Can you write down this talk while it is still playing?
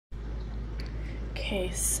Okay,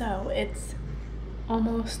 so it's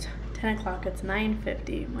almost 10 o'clock. It's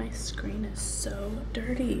 9:50. My screen is so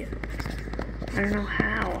dirty. I don't know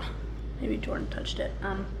how. Maybe Jordan touched it.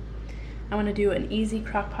 I want to do an easy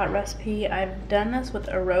crock pot recipe. I've done this with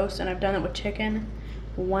a roast and I've done it with chicken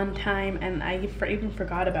one time, and I even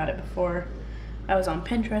forgot about it before. I was on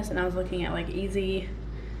Pinterest and I was looking at like easy,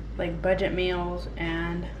 like budget meals,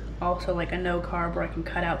 and also like a no carb where I can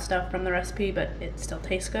cut out stuff from the recipe but it still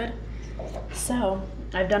tastes good. So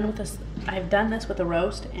I've done this with a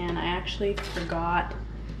roast, and I actually forgot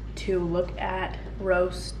to look at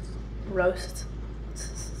roasts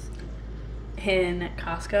in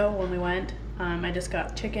Costco when we went. I just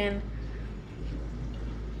got chicken,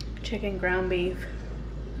 ground beef,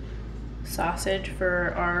 sausage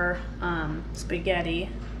for our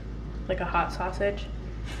spaghetti, like a hot sausage,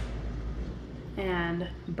 and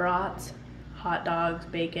brats, hot dogs,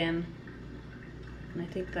 bacon, and I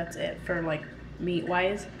think that's it for like meat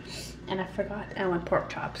wise. And I forgot, and pork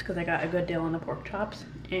chops, because I got a good deal on the pork chops.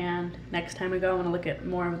 And next time we go, I want to look at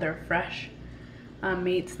more of their fresh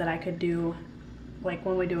meats that I could do, like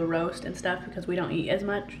when we do a roast and stuff, because we don't eat as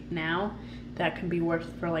much now. That can be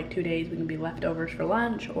worth for like 2 days. We can be leftovers for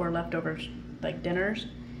lunch or leftovers like dinners.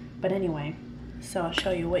 But anyway, so I'll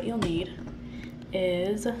show you what you'll need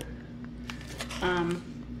is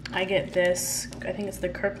I get this, I think it's the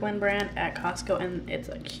Kirkland brand at Costco, and it's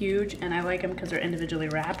like huge, and I like them because they're individually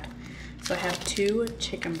wrapped. So I have 2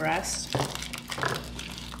 chicken breasts,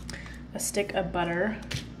 a stick of butter,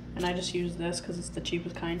 and I just use this because it's the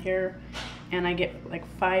cheapest kind here, and I get like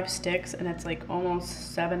 5 sticks, and it's like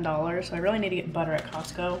almost $7, so I really need to get butter at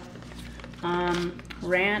Costco.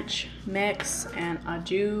 Ranch mix and au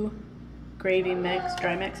jus gravy mix,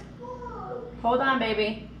 dry mix. Hold on,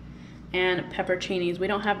 baby. And pepperoncinis. We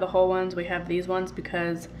don't have the whole ones, we have these ones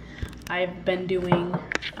because I've been doing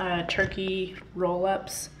turkey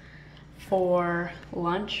roll-ups for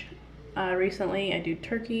lunch recently. I do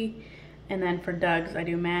turkey, and then for Doug's I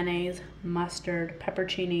do mayonnaise, mustard,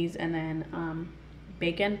 pepperoncinis, and then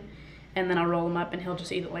bacon, and then I'll roll them up and he'll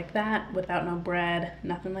just eat it like that without no bread,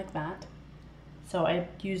 nothing like that. So I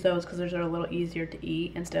use those because those are a little easier to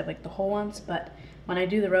eat instead of like the whole ones, but when I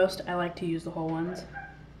do the roast I like to use the whole ones.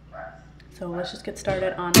 So let's just get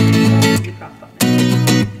started on easy crock pot.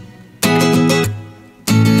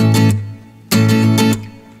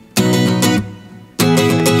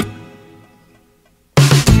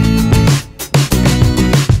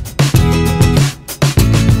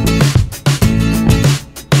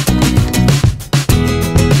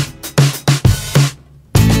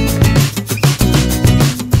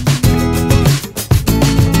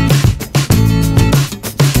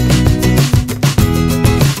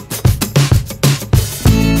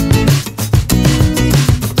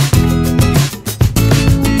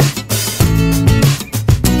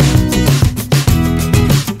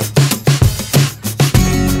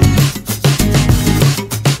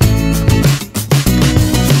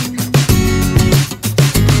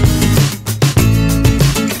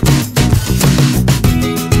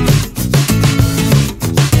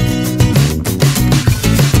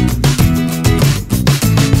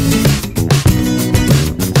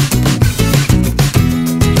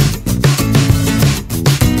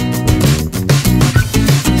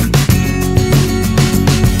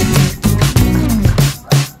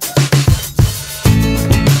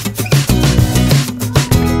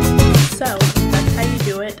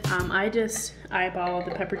 I just eyeball the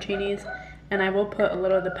pepperoncinis, and I will put a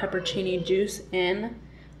little of the pepperoni juice in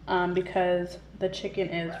because the chicken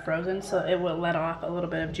is frozen, so it will let off a little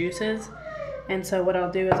bit of juices. And so what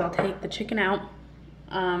I'll do is I'll take the chicken out,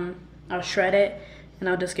 I'll shred it, and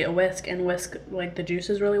I'll just get a whisk and whisk like the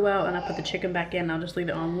juices really well, and I'll put the chicken back in and I'll just leave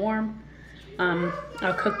it on warm.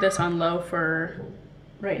 I'll cook this on low for,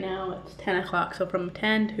 right now it's 10 o'clock, so from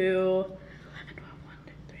 10 to 11, 12, 1,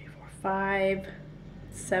 2, 3, 4, 5,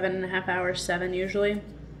 7.5 hours, 7 usually.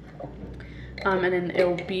 And then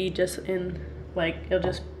it'll be just in like,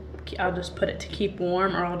 I'll just put it to keep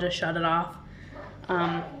warm, or I'll just shut it off.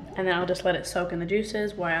 And then I'll just let it soak in the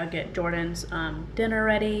juices while I get Jordan's dinner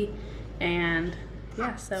ready. And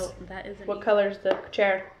yeah, so that is. What color is the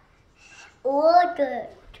chair? Ordered.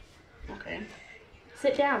 Okay.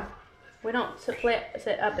 Sit down. We don't sit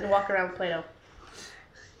up and walk around with Play-Doh.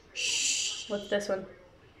 What's this one?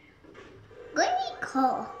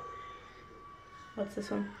 Nickel. What's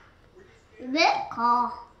this one?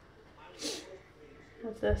 Nickel.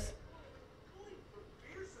 What's this?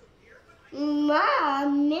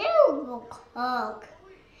 Mom, milk cook.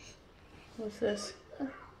 What's this?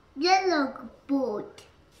 Yellow boat.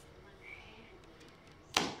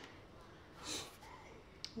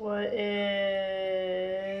 What is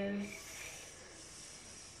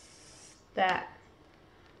that?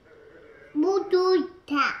 Voodoo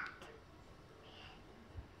cat.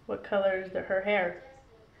 What color is her hair?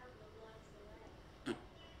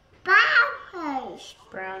 Brown face.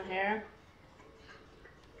 Brown hair.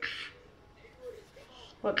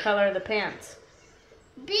 What color are the pants?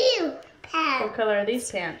 Blue What pants. color are these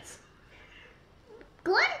pants?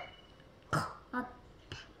 Good pants.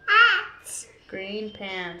 Green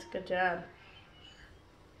pants. Good job.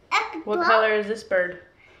 And What color is this bird?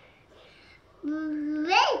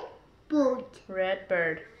 red boot. Red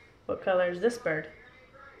bird. What color is this bird?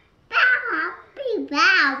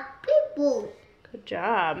 Brown boot. Good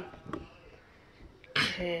job.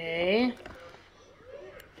 Okay.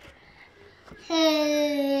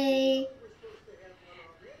 Hey,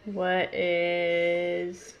 What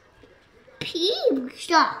is pink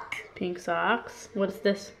sock. pink socks? What's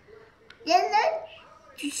this? Yellow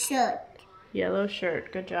shirt. Yellow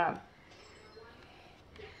shirt. Good job.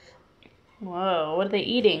 Whoa, what are they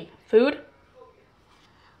eating? Food?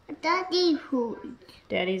 Daddy food.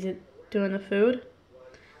 Daddy's doing the food?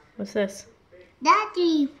 What's this?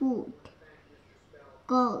 Daddy food.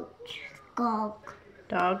 Goat. Dog.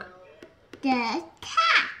 Dog? The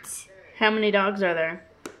cat. How many dogs are there?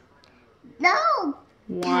 No.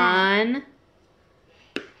 1,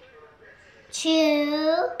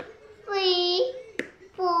 2, 3,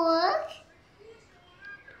 4,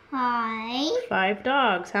 5. 5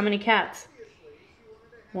 dogs. How many cats?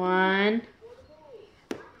 1,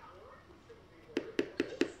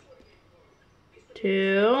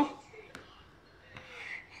 2,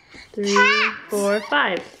 3, 4,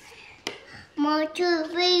 5. 1, 2,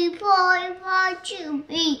 3, 4, 5, 2,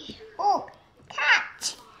 3, 4.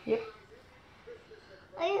 Cat. Yep.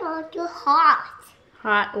 I want to hot.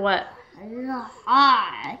 Hot what?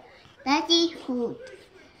 Hot. Daddy food.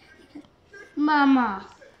 Mama.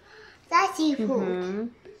 Daddy food. Mm-hmm.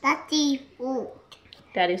 Daddy food.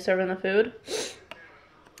 Daddy's serving the food.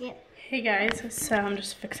 Yep. Hey guys, so I'm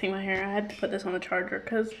just fixing my hair. I had to put this on the charger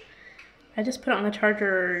because I just put it on the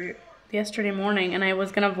charger yesterday morning, and I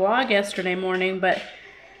was gonna vlog yesterday morning, but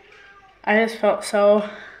I just felt so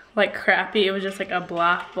like crappy. It was just like a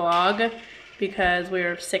blah vlog because we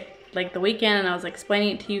were sick like the weekend, and I was like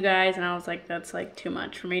explaining it to you guys, and I was like, that's like too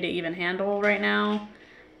much for me to even handle right now.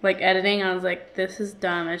 Like editing, I was like, this is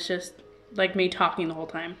dumb. It's just like me talking the whole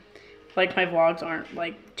time. Like my vlogs aren't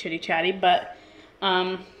like chitty chatty, but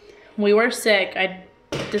we were sick. I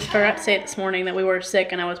just forgot to say it this morning that we were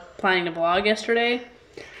sick, and I was planning to vlog yesterday.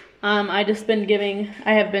 I have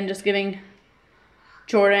been just giving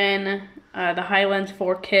Jordan the Highlands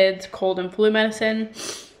 4 Kids cold and flu medicine,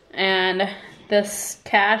 and this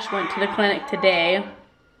Cash went to the clinic today,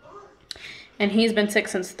 and he's been sick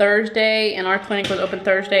since Thursday, and our clinic was open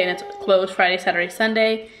Thursday, and it's closed Friday, Saturday,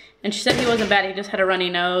 Sunday, and she said he wasn't bad. He just had a runny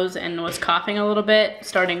nose and was coughing a little bit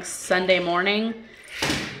starting Sunday morning.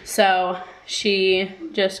 So she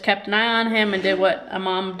just kept an eye on him and did what a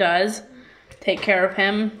mom does, take care of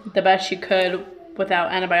him the best she could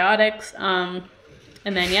without antibiotics. And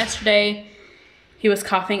then yesterday he was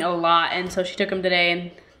coughing a lot, and so she took him today,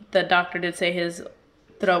 and the doctor did say his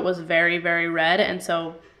throat was very, very red. And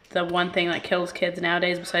so the one thing that kills kids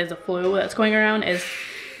nowadays besides the flu that's going around is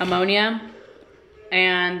ammonia.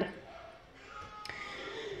 And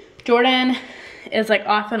Jordan is like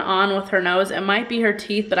off and on with her nose. It might be her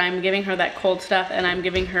teeth, but I'm giving her that cold stuff, and I'm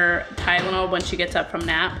giving her Tylenol when she gets up from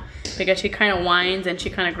nap, because she kind of whines and she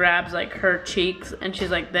kind of grabs like her cheeks and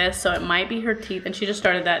she's like this, so it might be her teeth, and she just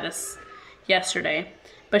started that yesterday.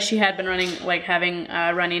 But she had been having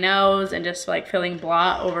a runny nose and just like feeling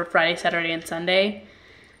blah over Friday, Saturday, and Sunday.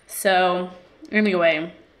 So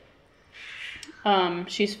anyway,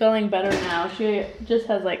 she's feeling better now. She just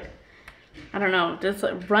has like, I don't know, just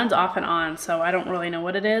runs off and on, so I don't really know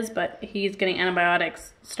what it is, but he's getting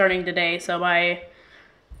antibiotics starting today, so by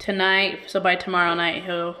tomorrow night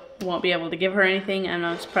he won't be able to give her anything, and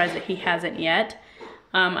I'm surprised that he hasn't yet.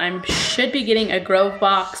 I should be getting a Grove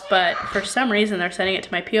box, but for some reason they're sending it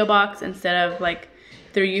to my P.O. box instead of like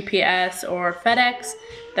through UPS or FedEx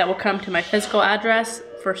that will come to my physical address.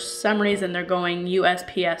 For some reason they're going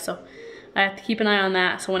USPS, so I have to keep an eye on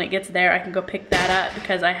that, so when it gets there I can go pick that up,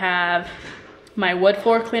 because I have my wood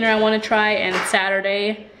floor cleaner I want to try, and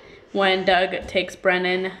Saturday when Doug takes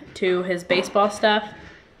Brennan to his baseball stuff,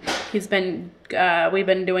 we've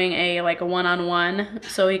been doing a one-on-one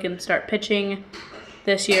so he can start pitching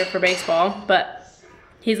this year for baseball, but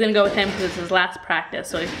he's gonna go with him because it's his last practice,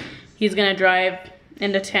 so he's gonna drive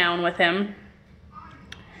into town with him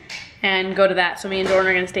and go to that. So me and Jordan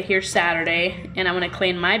are gonna stay here Saturday, and I'm gonna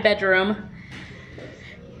clean my bedroom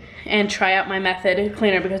and try out my Method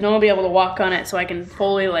cleaner because no one will be able to walk on it, so I can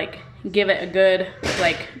fully like give it a good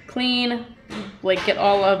like clean, like get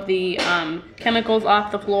all of the chemicals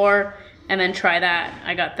off the floor, and then try that.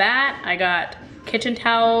 I got that. I got kitchen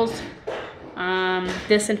towels,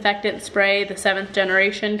 disinfectant spray, the 7th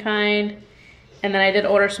generation kind, and then I did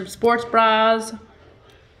order some sports bras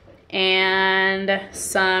and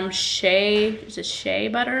some shea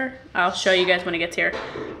butter? I'll show you guys when it gets here.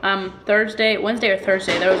 Wednesday or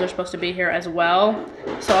Thursday, those are supposed to be here as well.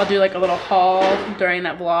 So I'll do like a little haul during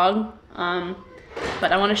that vlog.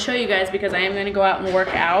 But I want to show you guys because I am going to go out and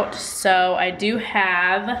work out. So I do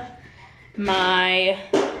have my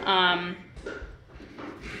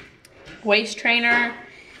waist trainer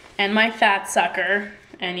and my fat sucker.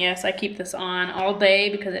 And yes, I keep this on all day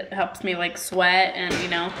because it helps me like sweat and you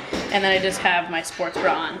know, and then I just have my sports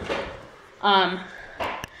bra on.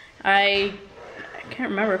 I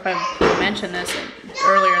can't remember if I've mentioned this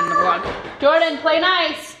earlier in the vlog. Jordan, play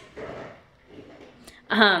nice.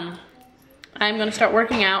 I'm gonna start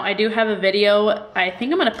working out. I do have a video I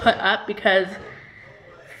think I'm gonna put up because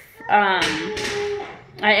I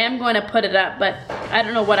am going to put it up, but I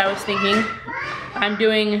don't know what I was thinking. I'm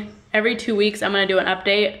doing every 2 weeks, I'm gonna do an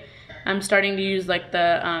update. I'm starting to use like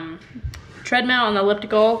the treadmill and the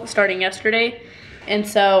elliptical starting yesterday. And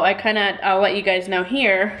so I'll let you guys know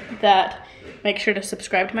here that make sure to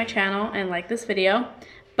subscribe to my channel and like this video.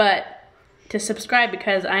 But to subscribe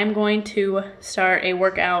because I'm going to start a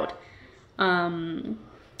workout, what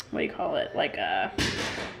do you call it? Like a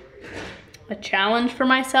challenge for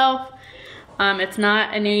myself. It's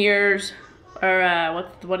not a New Year's or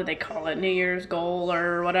what do they call it? New Year's goal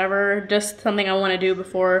or whatever. Just something I want to do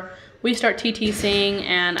before we start TTCing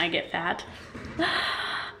and I get fat.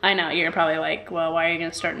 I know, you're probably like, well, why are you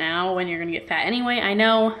going to start now when you're going to get fat anyway? I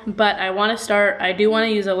know, but I want to start, I do want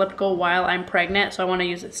to use elliptical while I'm pregnant, so I want to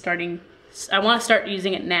use it I want to start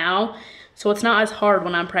using it now, so it's not as hard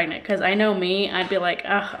when I'm pregnant, because I know me, I'd be like,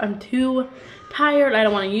 ugh, I'm too tired, I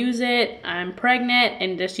don't want to use it, I'm pregnant,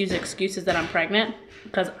 and just use excuses that I'm pregnant.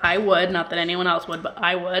 Because I would, not that anyone else would, but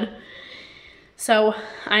I would. So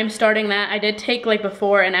I'm starting that. I did take like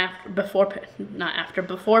before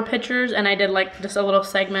pictures, and I did like just a little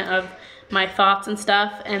segment of my thoughts and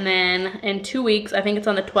stuff. And then in 2 weeks, I think it's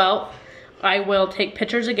on the 12th, I will take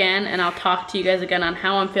pictures again, and I'll talk to you guys again on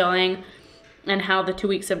how I'm feeling and how the 2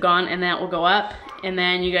 weeks have gone, and that will go up. And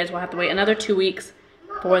then you guys will have to wait another 2 weeks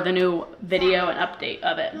for the new video and update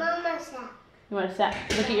of it. Mama sat. You want to sit?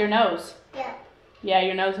 Look at your nose. Yeah. Yeah,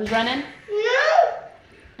 your nose is running?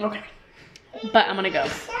 No. Okay. But I'm gonna go.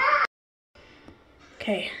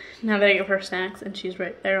 Okay, now that I give her snacks and she's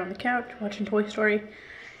right there on the couch watching Toy Story,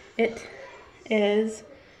 it is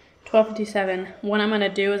 12:57. What I'm gonna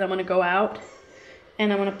do is I'm gonna go out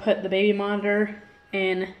and I'm gonna put the baby monitor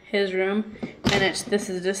in his room. And this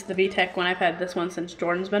is just the VTech one. I've had this one since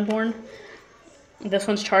Jordan's been born. This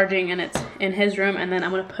one's charging and it's in his room, and then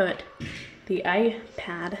I'm gonna put the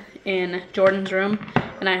iPad in Jordan's room,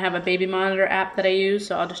 and I have a baby monitor app that I use,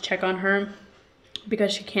 so I'll just check on her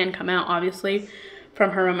because she can come out obviously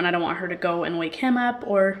from her room, and I don't want her to go and wake him up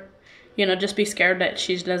or, you know, just be scared that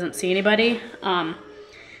she doesn't see anybody.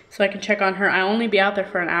 So I can check on her. I'll only be out there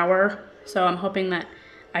for an hour, so I'm hoping that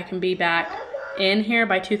I can be back in here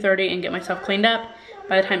by 2:30 and get myself cleaned up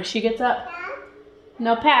by the time she gets up.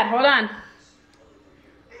 No, Pat, hold on.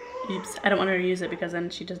 Oops, I don't want her to use it because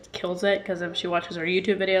then she just kills it, because if she watches her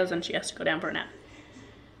YouTube videos and she has to go down for a nap.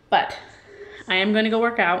 But I am going to go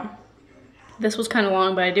work out. This was kind of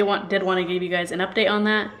long, but I did want to give you guys an update on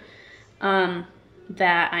that.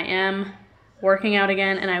 That I am working out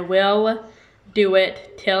again, and I will do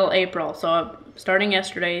it till April. So starting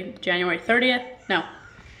yesterday, January 30th, no,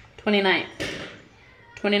 29th.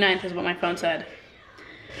 29th is what my phone said.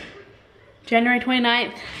 January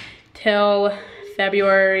 29th till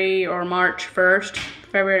February or March 1st.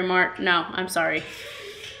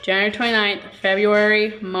 January 29th,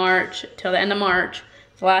 February, March, till the end of March.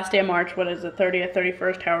 The last day of March, what is it, 30th,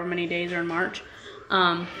 31st, however many days are in March.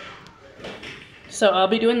 So I'll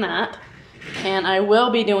be doing that. And I will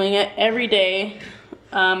be doing it every day,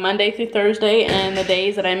 Monday through Thursday, and the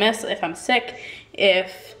days that I miss, if I'm sick,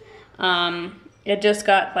 if it just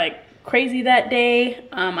got like crazy that day,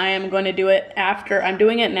 I am going to do it after. I'm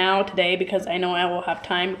doing it now today because I know I will have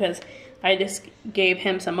time, because I just gave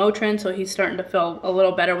him some Motrin, so he's starting to feel a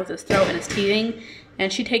little better with his throat and his teething,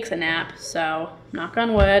 and she takes a nap, so knock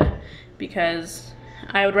on wood, because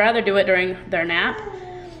I would rather do it during their nap.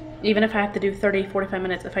 Even if I have to do 30-45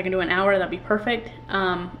 minutes, if I can do an hour, that'd be perfect.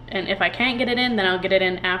 And if I can't get it in, then I'll get it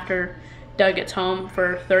in after Doug gets home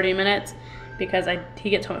for 30 minutes, because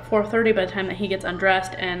he gets home at 4:30 by the time that he gets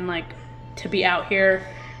undressed, and like to be out here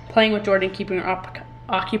playing with Jordan, keeping her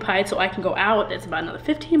occupied so I can go out. It's about another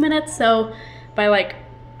 15 minutes, so by like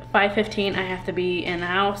 5:15 I have to be in the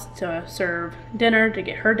house to serve dinner, to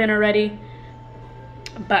get her dinner ready.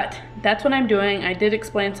 But that's what I'm doing. I did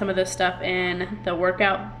explain some of this stuff in the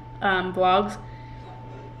workout vlogs.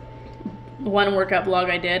 One workout vlog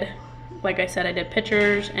I did, like I said, I did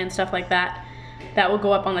pictures and stuff like that. That will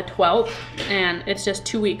go up on the 12th, and it's just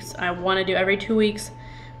 2 weeks. I want to do every 2 weeks,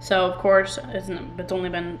 so of course it's only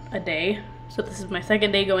been a day, so this is my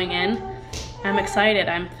second day going in. I'm excited.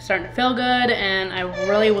 I'm starting to feel good, and I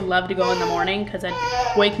really would love to go in the morning because it'd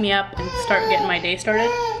wake me up and start getting my day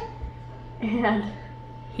started. And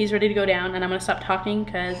he's ready to go down, and I'm gonna stop talking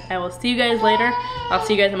because I will see you guys later. I'll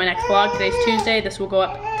see you guys in my next vlog. Today's Tuesday. This will go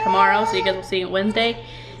up tomorrow, so you guys will see it Wednesday.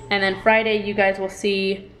 And then Friday, you guys will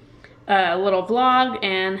see a little vlog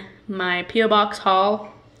and my P.O. Box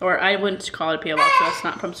haul, or I wouldn't call it a P.O. Box, so it's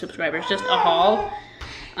not from subscribers, just a haul.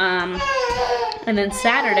 And then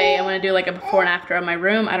Saturday, I'm gonna do like a before and after of my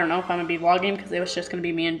room. I don't know if I'm gonna be vlogging because it was just gonna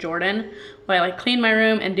be me and Jordan while I like clean my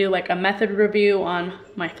room and do like a method review on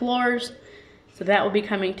my floors. So that will be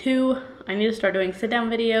coming too. I need to start doing sit down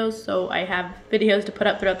videos so I have videos to put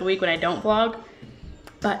up throughout the week when I don't vlog.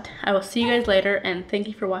 But I will see you guys later, and thank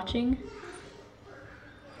you for watching.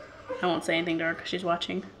 I won't say anything to her because she's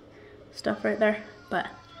watching stuff right there, but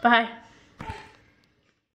bye.